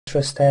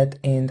interested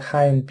in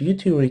high-end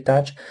beauty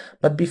retouch,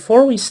 but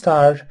before we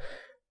start,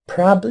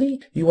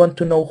 probably you want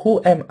to know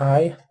who am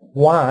I,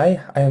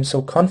 why I am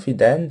so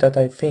confident that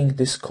I think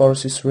this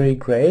course is really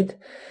great,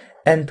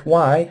 and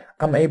why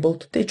I'm able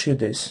to teach you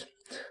this.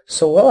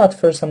 So well, at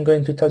first I'm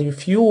going to tell you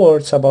a few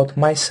words about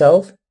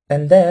myself,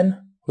 and then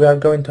we are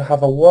going to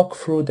have a walk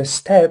through the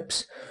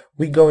steps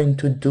we're going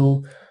to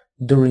do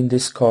during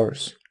this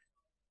course.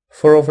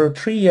 For over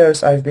 3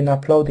 years I've been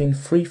uploading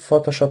free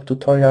Photoshop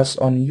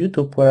tutorials on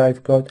YouTube where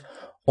I've got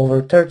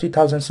over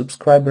 30,000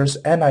 subscribers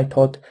and I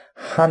taught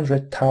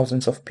hundreds of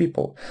thousands of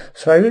people.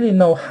 So I really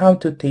know how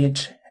to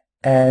teach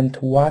and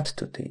what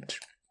to teach.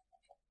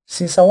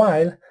 Since a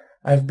while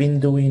I've been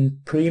doing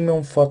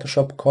premium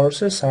Photoshop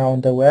courses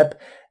around the web,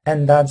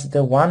 and that's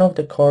the one of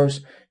the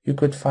course you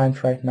could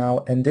find right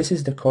now, and this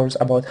is the course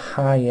about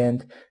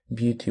high-end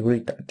beauty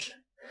retouch.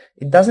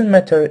 It doesn't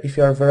matter if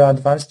you are a very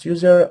advanced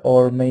user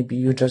or maybe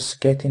you're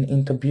just getting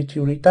into beauty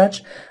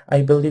retouch.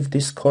 I believe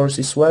this course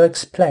is well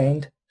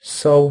explained,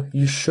 so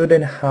you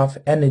shouldn't have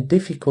any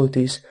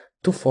difficulties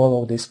to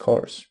follow this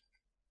course.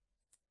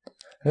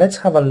 Let's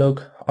have a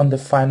look on the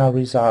final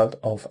result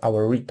of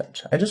our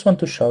retouch. I just want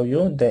to show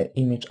you the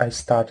image I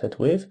started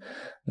with.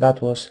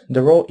 That was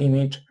the raw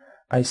image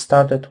I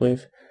started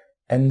with,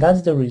 and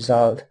that's the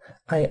result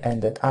I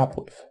ended up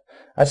with.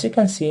 As you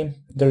can see,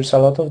 there's a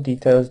lot of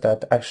details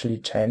that actually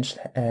changed,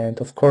 and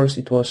of course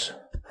it was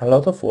a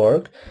lot of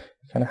work.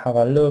 You can have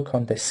a look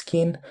on the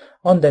skin,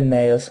 on the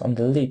nails, on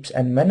the lips,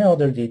 and many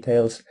other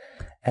details,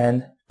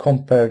 and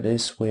compare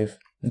this with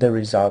the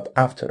result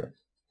after.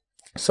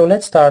 So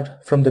let's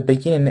start from the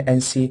beginning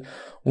and see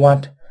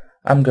what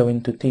I'm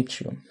going to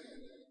teach you.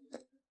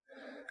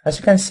 As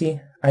you can see,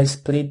 I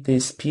split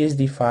this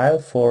PSD file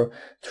for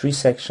 3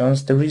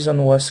 sections. The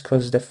reason was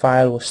because the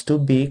file was too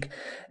big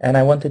and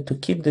I wanted to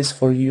keep this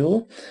for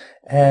you.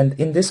 And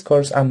in this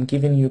course I'm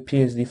giving you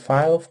PSD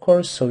file, of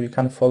course, so you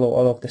can follow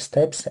all of the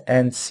steps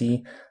and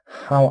see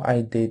how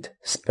I did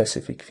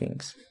specific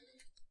things.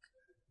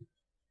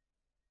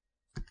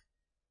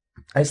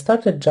 I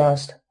started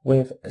just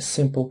with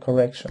simple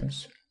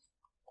corrections.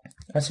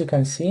 As you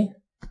can see,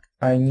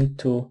 I need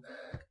to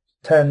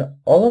turn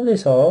all of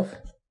this off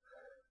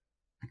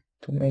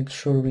to make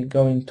sure we're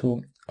going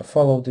to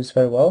follow this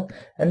very well.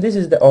 And this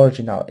is the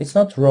original. It's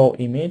not raw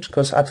image,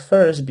 because at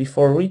first,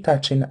 before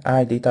retouching,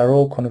 I did a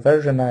raw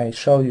conversion. I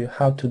show you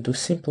how to do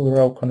simple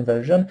raw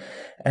conversion,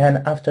 and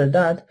after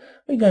that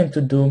we're going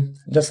to do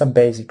just a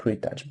basic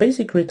retouch.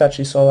 Basic retouch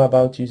is all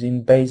about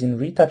using basic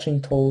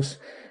retouching tools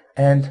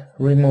and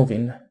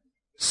removing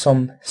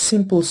some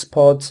simple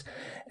spots,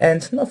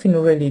 and nothing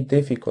really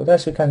difficult.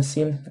 As you can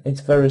see,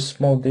 it's very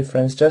small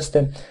difference, just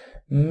the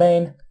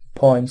main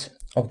points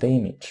of the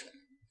image.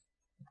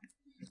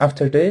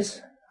 After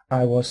this,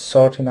 I was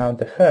sorting out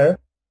the hair,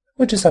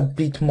 which is a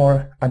bit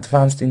more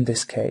advanced in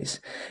this case,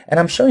 and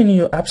I'm showing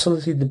you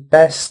absolutely the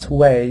best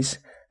ways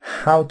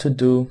how to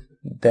do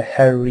the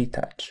hair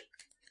retouch.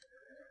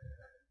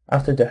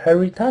 After the hair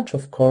retouch,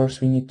 of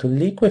course, we need to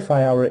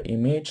liquefy our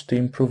image to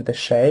improve the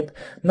shape,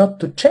 not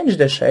to change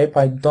the shape.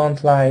 I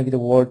don't like the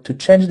word to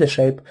change the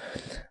shape,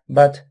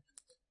 but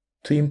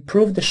to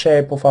improve the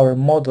shape of our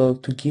model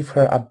to give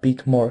her a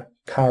bit more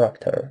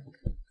character.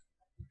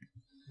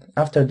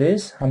 After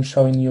this, I'm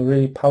showing you a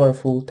really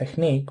powerful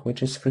technique,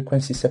 which is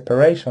frequency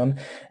separation,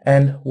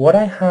 and what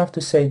I have to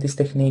say, this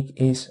technique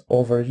is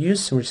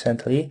overused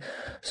recently,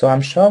 so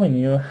I'm showing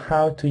you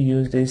how to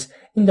use this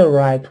in the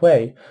right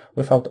way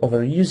without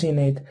overusing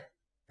it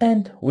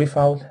and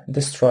without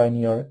destroying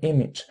your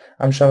image.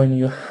 I'm showing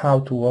you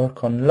how to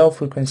work on low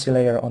frequency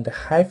layer, on the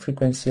high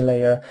frequency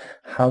layer,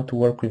 how to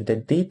work with the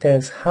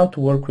details, how to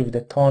work with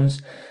the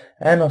tones,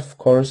 and of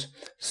course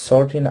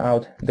sorting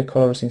out the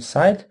colors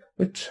inside,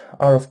 which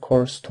are of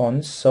course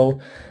tones. So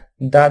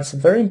that's a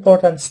very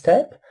important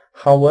step,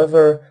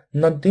 however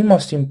not the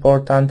most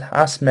important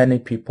as many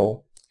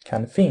people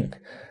can think,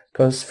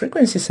 because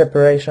frequency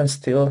separation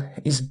still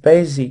is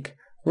basic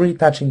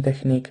retouching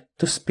technique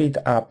to speed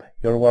up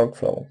your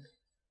workflow.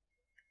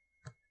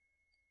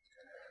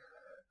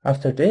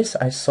 After this,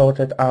 I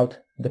sorted out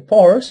the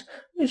pores,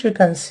 which you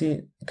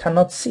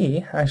cannot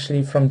see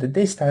actually from the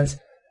distance.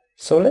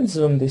 So let's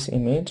zoom this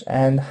image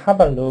and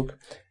have a look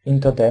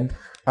into the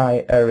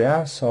eye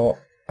area. So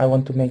I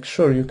want to make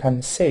sure you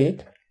can see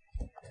it.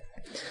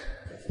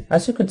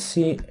 As you could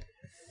see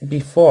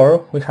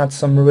before, we had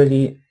some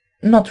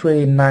not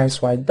really nice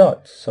white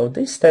dots. So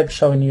this step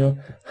showing you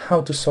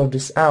how to sort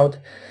this out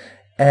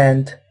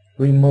and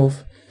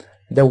remove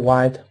the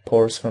white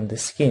pores from the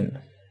skin.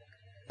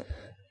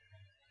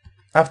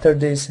 After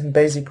this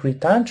basic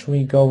retouch,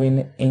 we go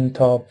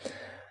into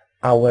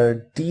our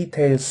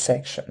details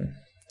section.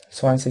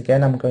 So once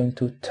again, I'm going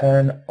to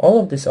turn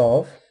all of this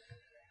off.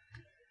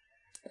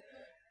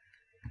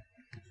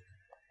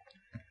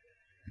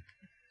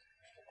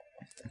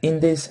 In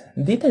this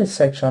details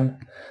section,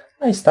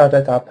 I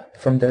started up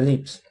from the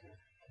lips,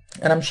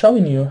 and I'm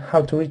showing you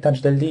how to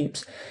retouch the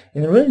lips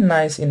in a really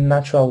nice and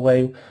natural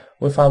way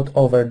without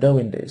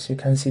overdoing this. You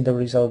can see the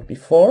result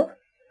before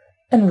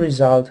and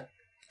result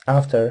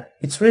after.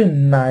 It's really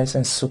nice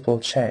and supple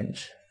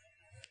change.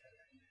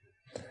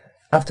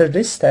 After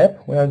this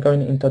step, we are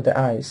going into the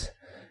eyes,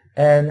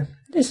 and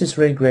this is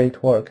really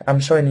great work. I'm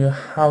showing you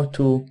how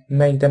to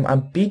make them a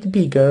bit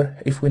bigger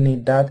if we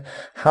need that,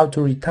 how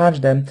to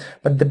retouch them,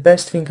 but the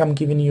best thing, I'm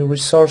giving you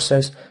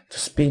resources to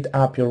speed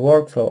up your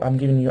workflow. I'm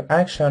giving you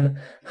action,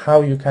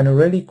 how you can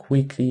really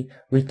quickly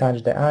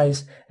retouch the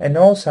eyes, and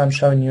also I'm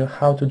showing you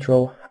how to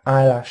draw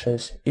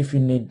eyelashes if you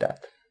need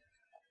that.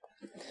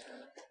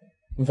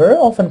 Very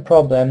often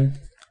problem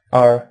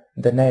are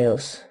the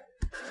nails.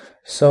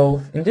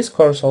 So in this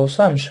course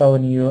also I'm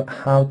showing you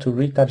how to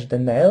retouch the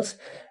nails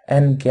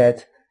and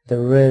get the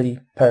really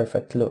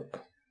perfect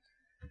look.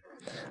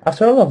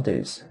 After all of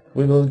this,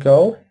 we will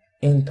go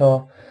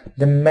into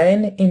the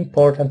main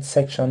important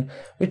section,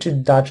 which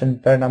is dodge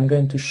and burn. I'm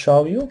going to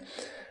show you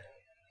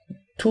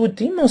two of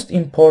the most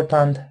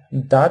important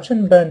dodge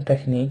and burn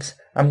techniques.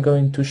 I'm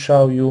going to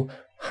show you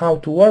how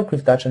to work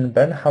with dodge and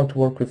burn, how to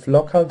work with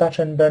local dodge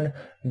and burn,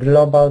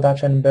 global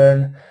dodge and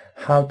burn,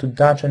 how to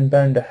dodge and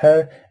burn the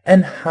hair,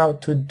 and how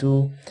to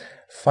do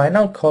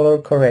final color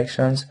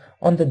corrections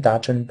on the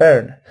dodge and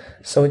burn.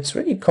 So it's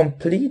really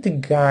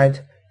complete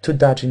guide to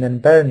dodging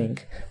and burning,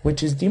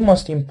 which is the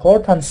most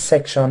important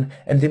section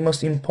and the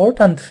most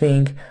important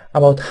thing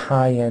about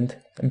high-end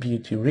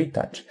beauty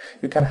retouch.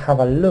 You can have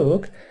a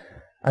look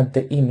at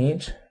the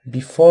image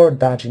before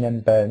dodging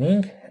and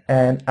burning,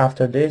 and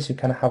after this you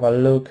can have a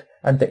look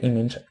at the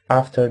image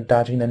after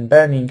dodging and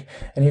burning,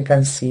 and you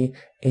can see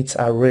it's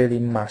a really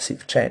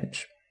massive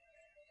change.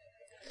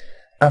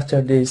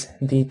 After this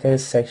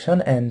details section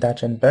and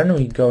dodge and burn,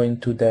 we go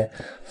into the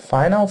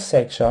final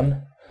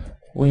section,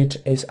 which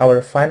is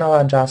our final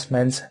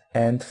adjustments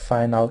and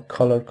final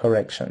color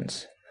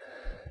corrections.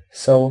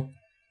 So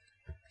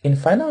in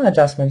final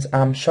adjustments,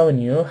 I'm showing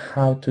you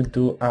how to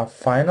do a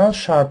final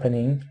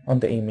sharpening on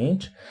the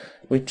image,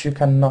 which you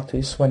can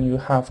notice when you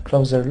have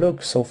closer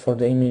look. So for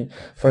the image,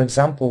 for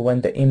example,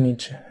 when the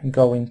image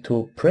go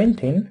into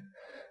printing,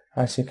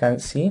 as you can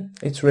see,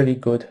 it's really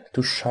good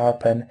to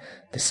sharpen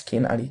the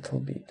skin a little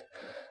bit.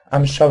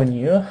 I'm showing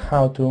you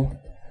how to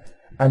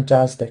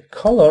adjust the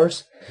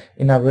colors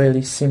in a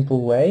really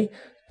simple way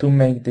to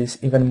make this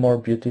even more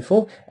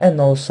beautiful,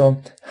 and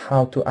also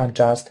how to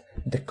adjust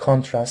the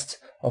contrast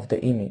of the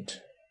image.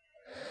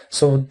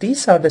 So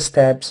these are the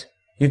steps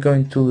you're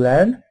going to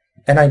learn,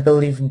 and I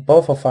believe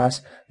both of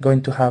us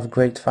going to have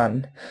great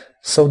fun.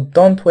 So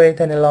don't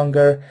wait any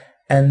longer,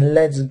 and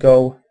let's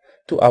go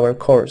to our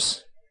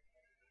course.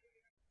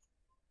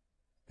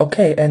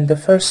 Okay, and the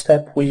first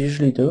step we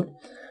usually do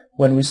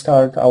when we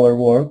start our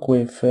work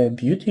with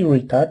beauty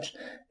retouch,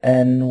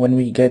 and when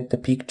we get the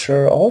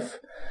picture off,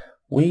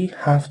 we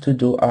have to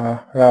do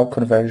a raw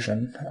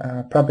conversion.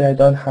 Probably I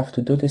don't have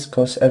to do this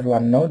because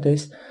everyone knows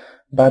this,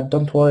 but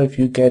don't worry, if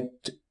you get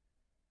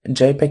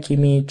JPEG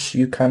image,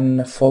 you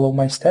can follow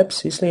my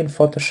steps easily in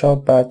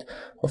Photoshop, but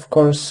of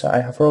course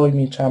I have raw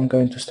image. I'm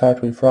going to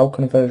start with raw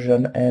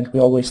conversion, and we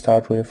always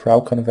start with raw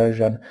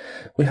conversion.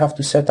 We have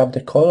to set up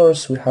the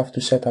colors, we have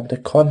to set up the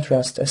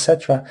contrast,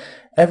 etc.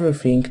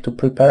 Everything to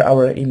prepare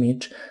our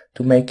image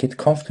to make it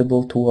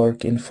comfortable to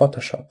work in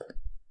Photoshop.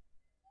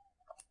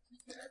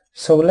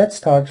 So let's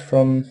start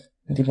from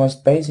the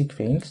most basic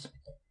things,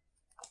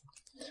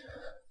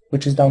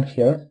 which is down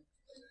here.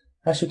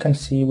 As you can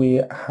see,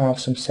 we have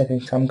some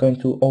settings. I'm going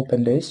to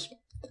open this.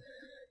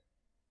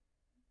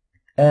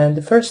 And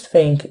the first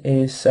thing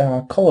is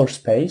color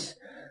space.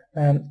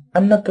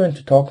 I'm not going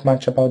to talk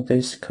much about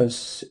this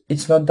because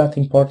it's not that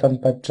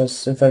important, but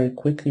just very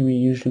quickly, we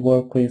usually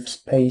work with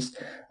space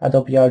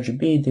Adobe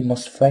RGB, the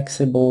most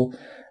flexible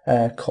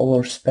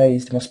color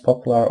space, the most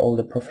popular. All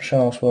the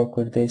professionals work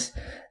with this.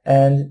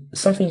 And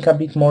something a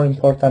bit more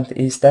important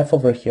is depth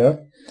over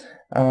here.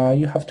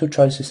 You have two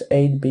choices,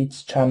 8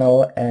 bits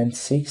channel and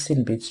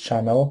 16 bits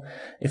channel.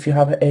 If you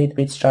have 8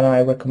 bits channel,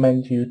 I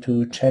recommend you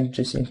to change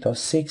this into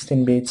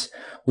 16 bits.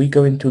 We're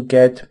going to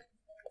get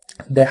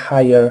the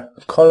higher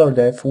color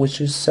depth, which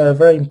is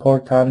very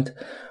important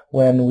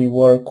when we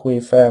work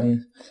with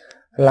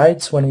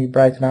lights. When we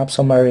brighten up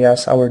some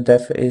areas, our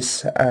depth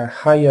is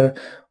higher.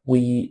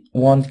 We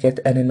won't get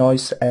any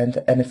noise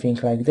and anything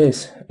like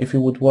this. If you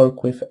would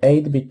work with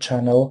 8-bit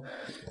channel,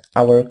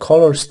 our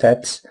color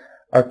steps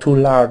are too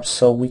large,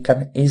 so we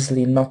can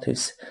easily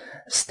notice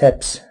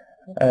steps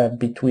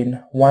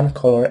between one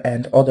color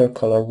and other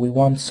color. We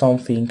want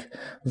something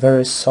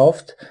very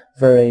soft,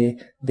 very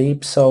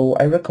deep, so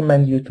I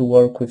recommend you to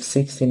work with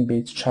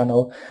 16-bit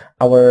channel.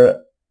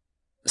 Our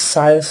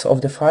size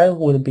of the file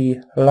will be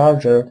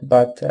larger,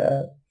 but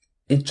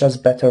it's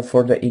just better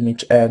for the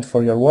image and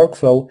for your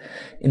workflow.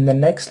 In the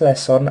next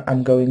lesson,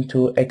 I'm going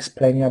to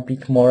explain a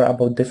bit more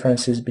about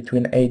differences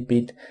between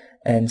 8-bit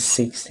and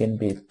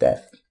 16-bit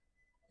depth.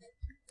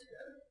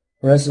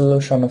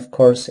 Resolution, of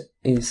course,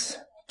 is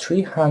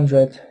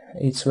 300.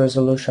 It's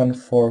resolution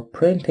for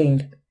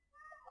printing,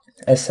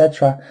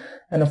 etc.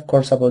 And of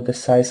course, about the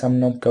size, I'm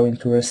not going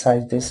to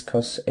resize this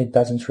because it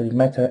doesn't really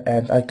matter,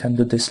 and I can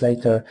do this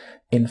later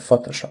in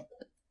Photoshop.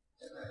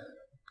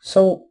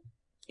 So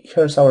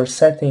here's our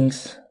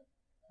settings.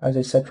 as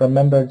I said,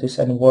 remember this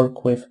and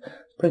work with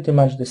pretty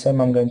much the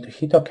same. I'm going to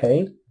hit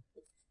OK.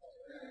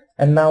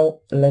 And now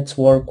let's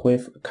work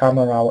with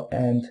camera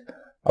and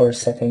our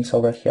settings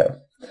over here.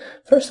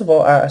 First of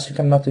all, as you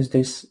can notice,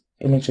 this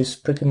image is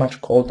pretty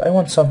much cold. I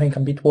want something a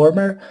bit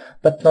warmer,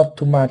 but not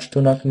too much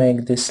to not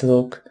make this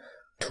look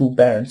too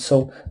burnt.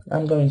 So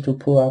I'm going to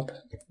pull up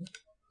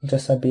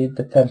just a bit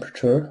the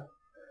temperature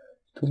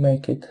to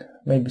make it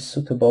maybe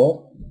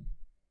suitable.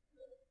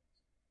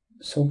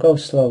 So go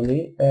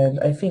slowly, and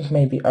I think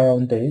maybe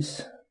around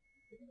this,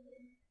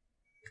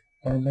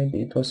 or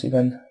maybe it was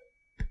even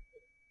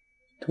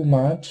too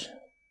much.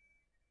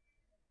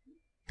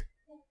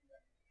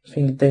 I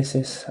think this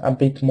is a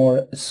bit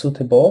more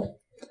suitable.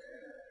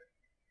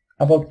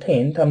 About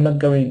tint, I'm not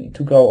going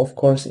to go, of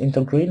course,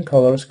 into green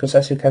colors, because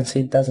as you can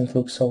see, it doesn't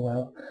look so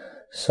well.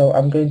 So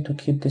I'm going to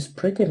keep this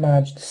pretty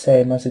much the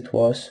same as it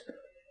was.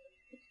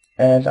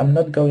 And I'm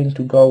not going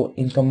to go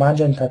into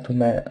magenta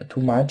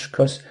too much,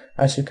 because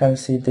as you can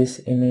see,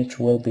 this image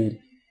will be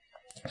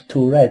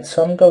too red.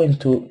 So I'm going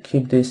to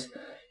keep this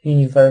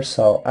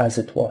universal as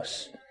it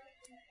was.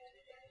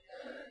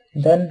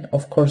 Then,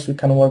 of course, we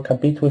can work a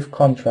bit with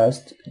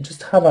contrast.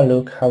 Just have a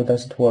look how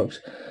does it work.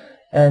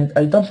 And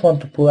I don't want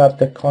to pull up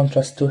the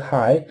contrast too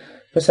high,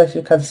 because as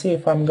you can see,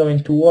 if I'm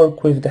going to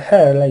work with the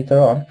hair later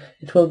on,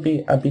 it will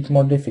be a bit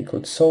more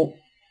difficult. So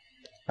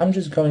I'm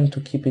just going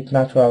to keep it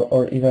natural,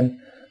 or even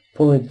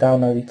pull it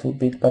down a little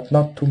bit, but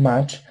not too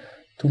much,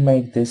 to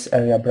make this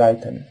area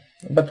brighten.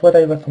 But what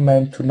I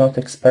recommend to not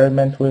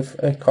experiment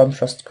with a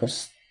contrast,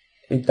 because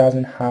it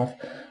doesn't have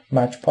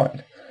much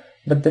point.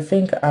 But the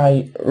thing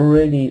I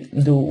really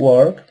do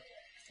work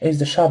is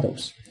the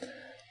shadows.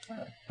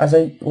 As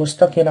I was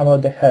talking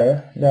about the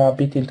hair, they are a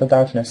bit into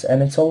darkness,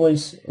 and it's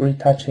always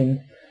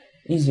retouching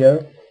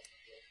easier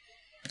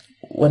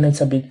when it's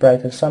a bit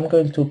brighter. So I'm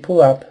going to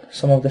pull up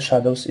some of the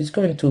shadows. It's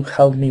going to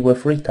help me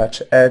with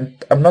retouch,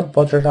 and I'm not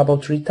bothered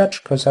about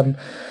retouch because I'm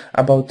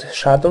about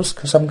shadows,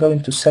 because I'm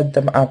going to set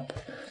them up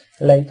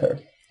later.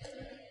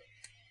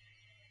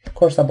 Of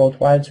course, about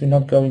whites, we're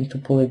not going to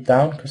pull it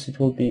down because it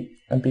will be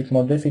a bit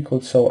more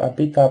difficult, so a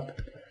bit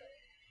up.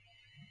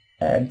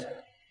 And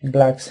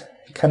blacks,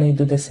 can you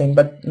do the same,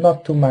 but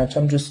not too much.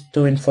 I'm just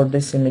doing for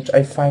this image.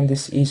 I find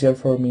this easier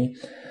for me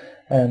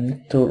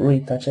to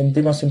retouch. And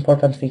the most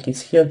important thing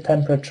is here,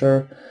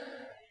 temperature,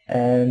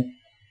 and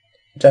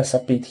just a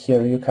bit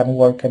here. You can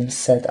work and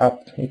set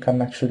up. You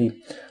can actually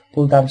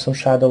pull down some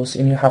shadows,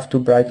 and you have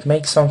to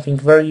make something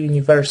very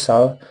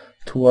universal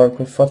to work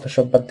with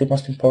Photoshop, but the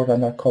most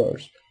important are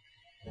colors.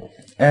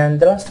 And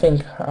the last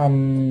thing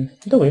I'm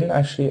doing,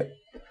 actually,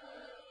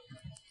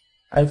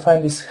 I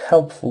find this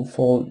helpful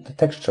for the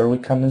texture. We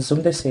can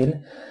zoom this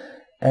in,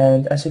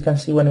 and as you can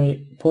see, when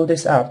we pull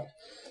this up,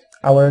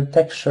 our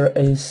texture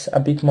is a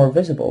bit more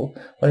visible.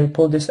 When we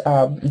pull this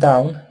up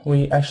down,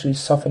 we actually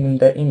soften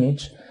the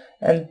image,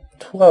 and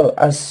well,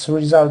 as a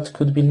result,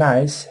 could be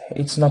nice.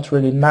 It's not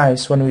really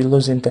nice when we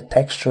losing the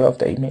texture of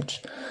the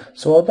image.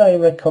 So what I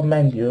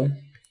recommend you,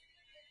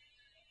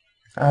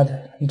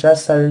 add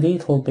just a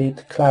little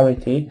bit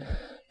clarity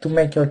to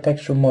make your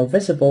texture more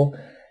visible,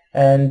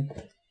 and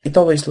it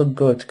always look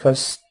good,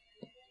 because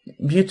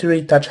beauty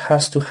retouch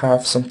has to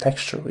have some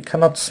texture. We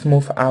cannot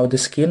smooth out the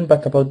skin,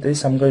 but about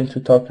this I'm going to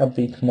talk a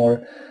bit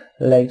more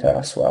later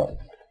as well.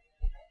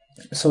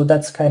 So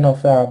that's kind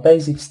of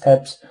basic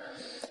steps.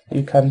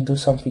 You can do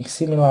something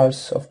similar.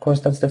 Of course,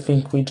 that's the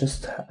thing we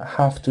just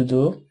have to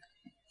do.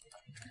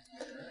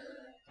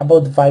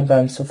 About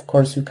vibrance, of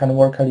course, you can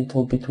work a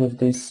little bit with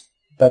this,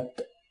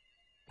 but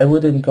I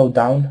wouldn't go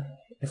down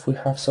if we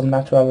have some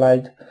natural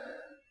light.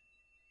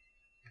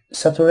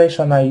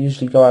 Saturation, I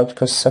usually go out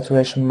because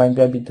saturation might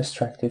be a bit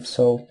destructive,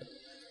 so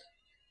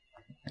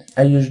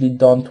I usually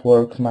don't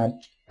work much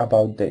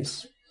about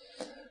this.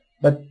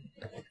 But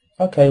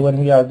okay, when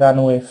we are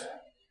done with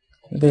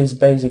this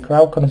basic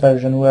raw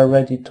conversion, we are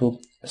ready to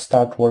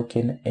start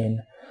working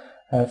in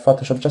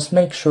Photoshop. Just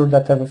make sure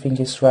that everything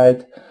is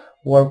right.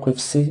 Work with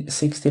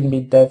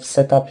 16-bit depth,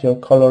 set up your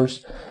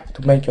colors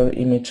to make your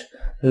image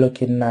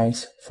looking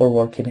nice for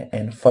working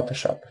in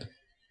Photoshop.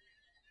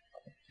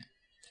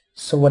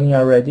 So when you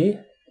are ready,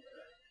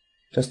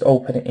 just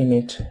open an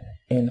image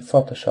in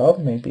Photoshop,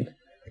 maybe.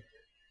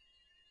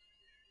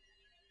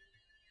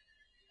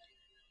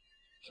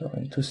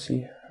 Going to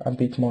see a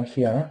bit more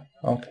here.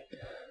 Okay,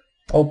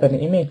 open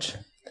image,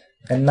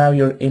 and now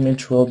your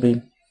image will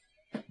be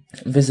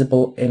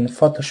visible in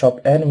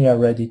Photoshop, and we are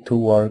ready to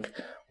work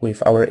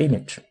with our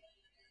image.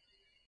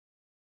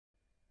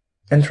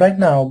 And right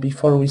now,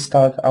 before we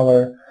start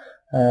our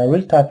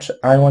retouch,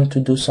 I want to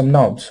do some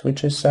notes,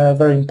 which is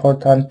very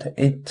important.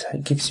 It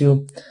gives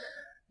you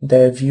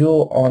the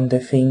view on the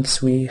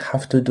things we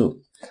have to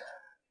do.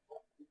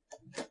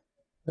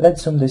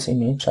 Let's zoom this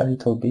image a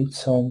little bit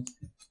so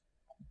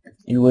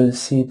you will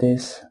see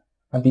this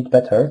a bit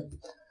better.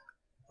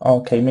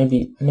 Okay,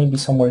 maybe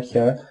somewhere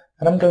here.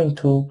 And I'm going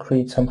to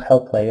create some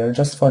help layer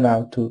just for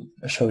now to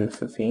show you a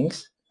few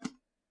things.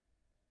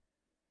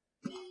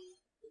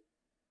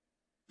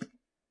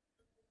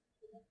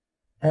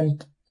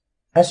 And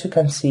as you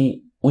can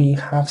see, we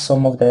have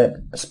some of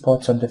the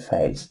spots on the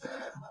face.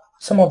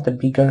 Some of the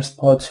bigger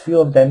spots, few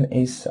of them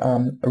is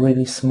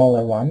really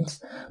smaller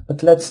ones,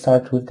 but let's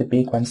start with the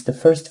big ones. The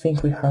first thing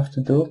we have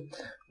to do,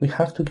 we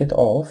have to get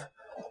off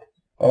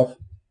of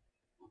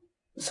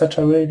such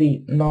a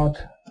really not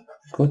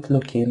good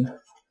looking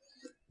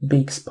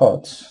big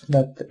spots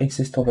that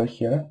exist over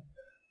here.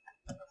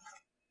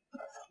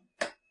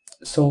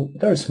 So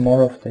there's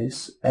more of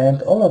this,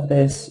 and all of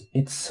this,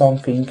 it's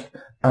something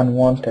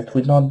unwanted.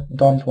 We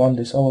don't want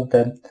this, all of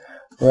the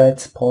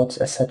red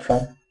spots,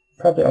 etc.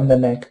 Probably on the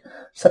neck.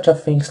 Such a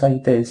things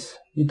like this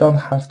you don't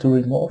have to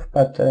remove,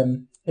 but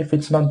if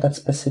it's not that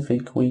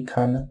specific, we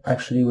can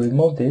actually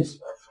remove this.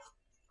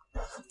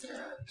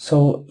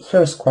 So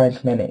here's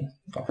quite many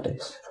of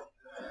this.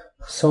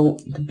 So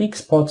the big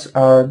spots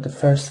are the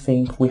first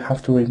thing we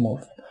have to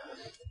remove.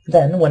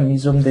 Then when we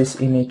zoom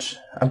this image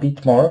a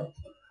bit more,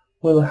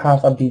 we'll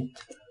have a bit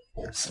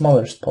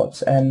smaller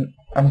spots, and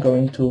I'm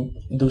going to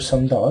do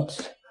some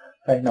dots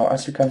right now.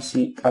 As you can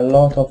see, a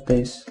lot of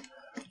this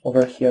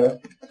over here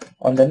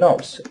on the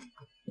nose.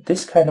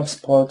 This kind of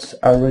spots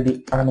are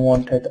really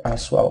unwanted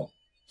as well.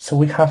 So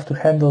we have to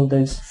handle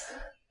this.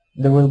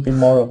 There will be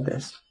more of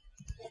this.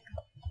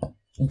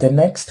 The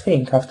next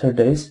thing after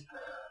this,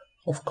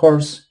 of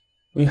course,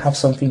 we have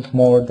something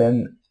more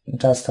than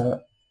just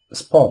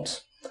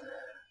spots.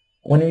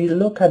 When we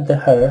look at the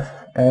hair,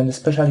 and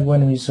especially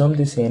when we zoom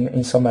this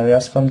in some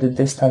areas from the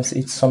distance,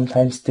 it's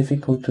sometimes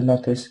difficult to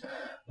notice.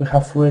 We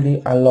have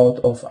really a lot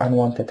of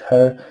unwanted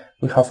hair.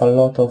 We have a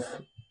lot of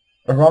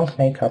wrong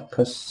makeup,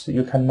 because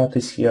you can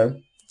notice here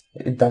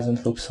it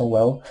doesn't look so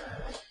well.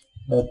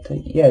 But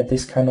yeah,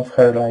 this kind of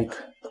hair, like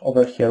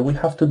over here, we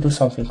have to do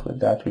something with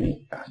that.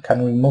 We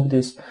can remove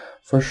this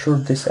for sure.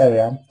 This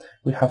area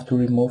we have to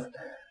remove.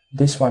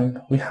 This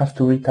one we have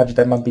to retouch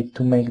them a bit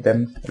to make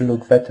them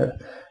look better.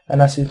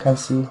 And as you can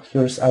see,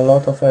 here's a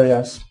lot of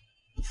areas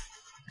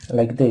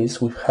like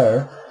this with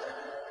hair,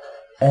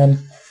 and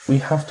we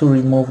have to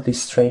remove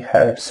this stray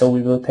hair. So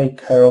we will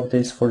take care of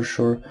this for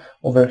sure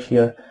over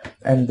here,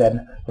 and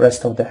then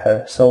rest of the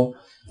hair. So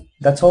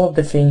that's all of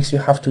the things you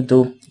have to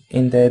do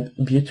in the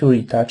beauty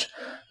retouch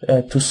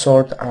to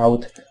sort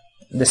out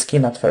the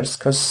skin at first,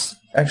 because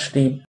actually